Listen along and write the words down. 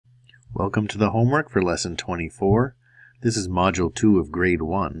Welcome to the homework for Lesson 24. This is Module 2 of Grade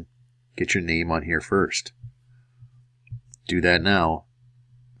 1. Get your name on here first. Do that now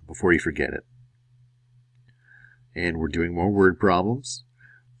before you forget it. And we're doing more word problems.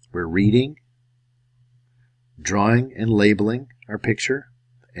 We're reading, drawing and labeling our picture,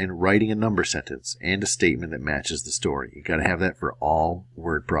 and writing a number sentence and a statement that matches the story. You've got to have that for all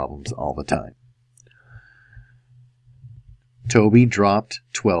word problems all the time. Toby dropped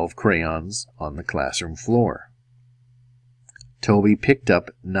 12 crayons on the classroom floor. Toby picked up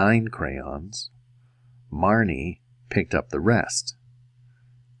 9 crayons. Marnie picked up the rest.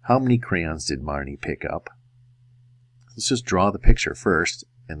 How many crayons did Marnie pick up? Let's just draw the picture first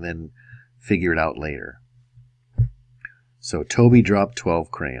and then figure it out later. So Toby dropped 12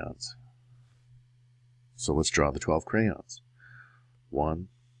 crayons. So let's draw the 12 crayons. 1,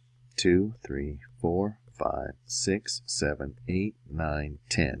 2, 3, 4, 5, 6, 7, 8, 9,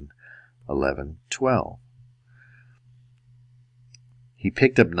 10, 11, 12. He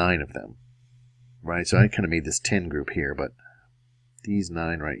picked up 9 of them, right? So I kind of made this 10 group here, but these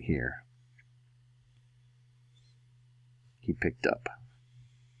 9 right here, he picked up.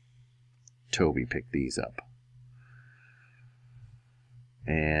 Toby picked these up.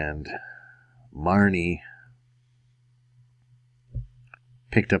 And Marnie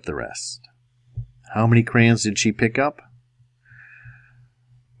picked up the rest. How many crayons did she pick up?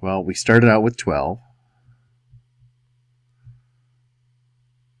 Well, we started out with 12.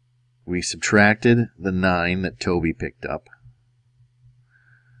 We subtracted the 9 that Toby picked up.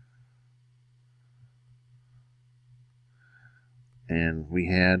 And we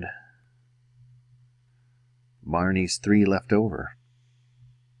had Marnie's 3 left over.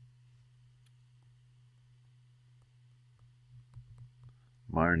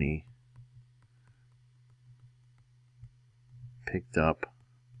 Marnie picked up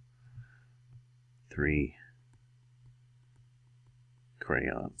 3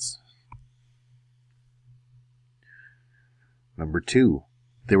 crayons. Number 2.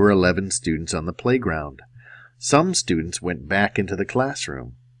 There were 11 students on the playground. Some students went back into the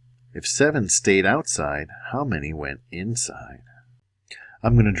classroom. If 7 stayed outside, how many went inside?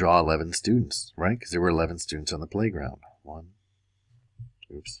 I'm going to draw 11 students, right? Because there were 11 students on the playground. 1,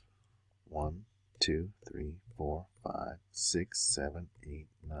 2, 3, 4, 5, 6, 7, 8,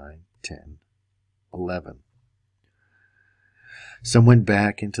 9, 10, 11. Some went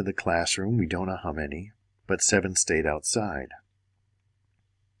back into the classroom. We don't know how many, but 7 stayed outside.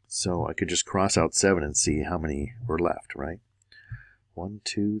 So I could just cross out 7 and see how many were left, right? 1,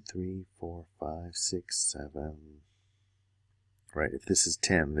 2, 3, 4, 5, 6, 7. Right, if this is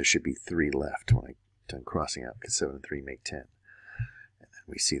 10, there should be 3 left when I'm done crossing out, because 7 and 3 make 10. And then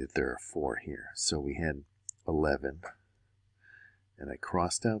we see that there are 4 here. So we had 11, and I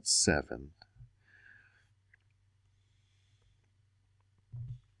crossed out 7.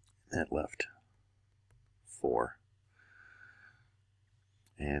 That left 4.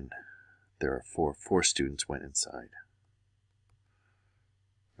 And there are 4 students went inside.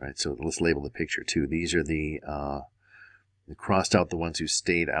 Right, so let's label the picture too. These are we crossed out the ones who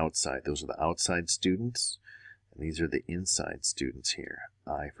stayed outside. Those are the outside students. And these are the inside students here.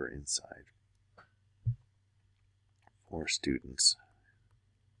 I for inside. 4 students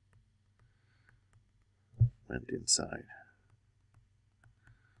went inside.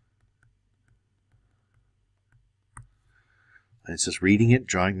 And it's just reading it,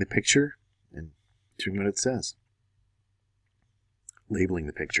 drawing the picture, and doing what it says. Labeling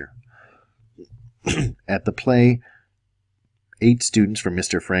the picture. At the play, 8 students from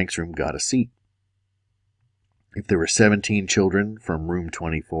Mr. Frank's room got a seat. If there were 17 children from room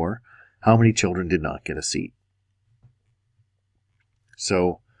 24, how many children did not get a seat?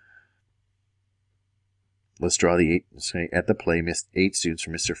 So let's draw the 8. Say at the play, 8 students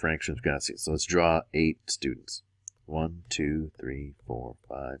from Mr. Frank's room got a seat. So let's draw 8 students. 1, 2, 3, 4,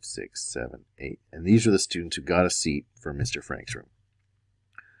 5, 6, 7, 8. And these are the students who got a seat for Mr. Frank's room.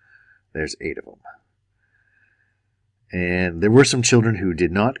 There's 8 of them. And there were some children who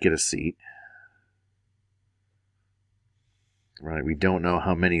did not get a seat. Right, we don't know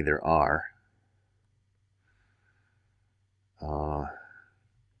how many there are.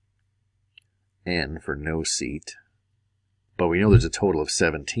 N for no seat. But we know there's a total of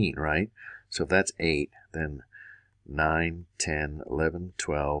 17, right? So if that's 8, then 9, 10, 11,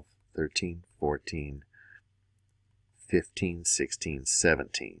 12, 13, 14, 15, 16,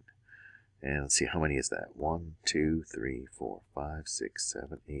 17. And let's see, how many is that? 1, 2, 3, 4, 5, 6,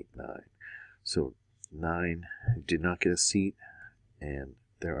 7, 8, 9. So 9 who did not get a seat, and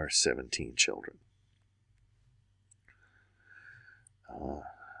there are 17 children.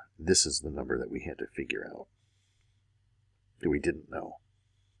 this is the number that we had to figure out, that we didn't know.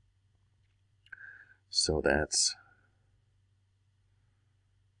 So that's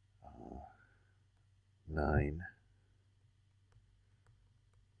 9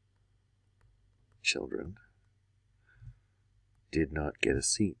 children did not get a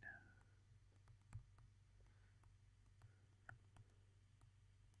seat.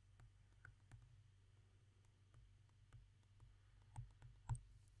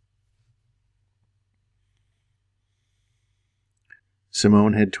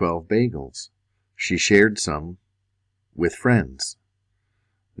 Simone had 12 bagels. She shared some with friends.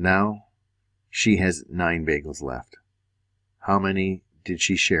 Now she has 9 bagels left. How many did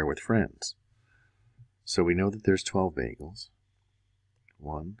she share with friends? So we know that there's 12 bagels.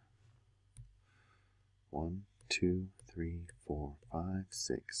 1, 2, 3, 4, 5,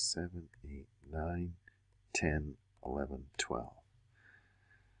 6, 7, 8, 9, 10, 11, 12.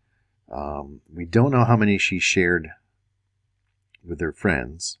 We don't know how many she shared with her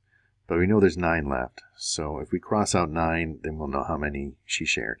friends, but we know there's 9 left. So if we cross out 9, then we'll know how many she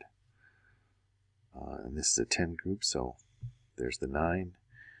shared. And this is a 10 group, so there's the 9.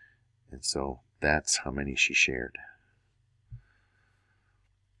 And so that's how many she shared.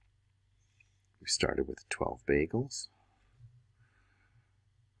 We started with 12 bagels.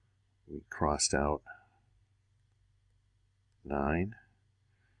 We crossed out 9.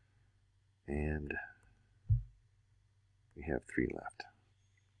 And we have 3 left.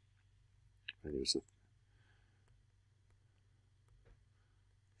 And there's a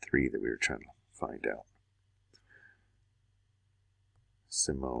 3 that we were trying to find out.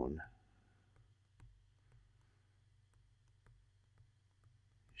 Simone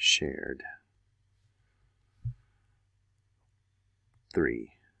shared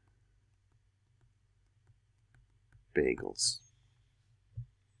 3 bagels.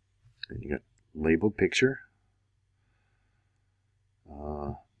 And you got labeled picture.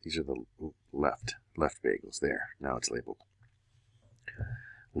 These are the left bagels there. Now it's labeled.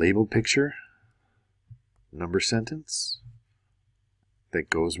 Labeled picture, number sentence that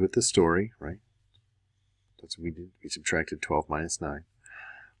goes with the story, right? That's what we did. We subtracted 12 minus 9.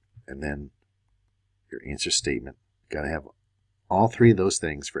 And then your answer statement. Got to have all 3 of those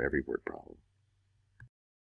things for every word problem.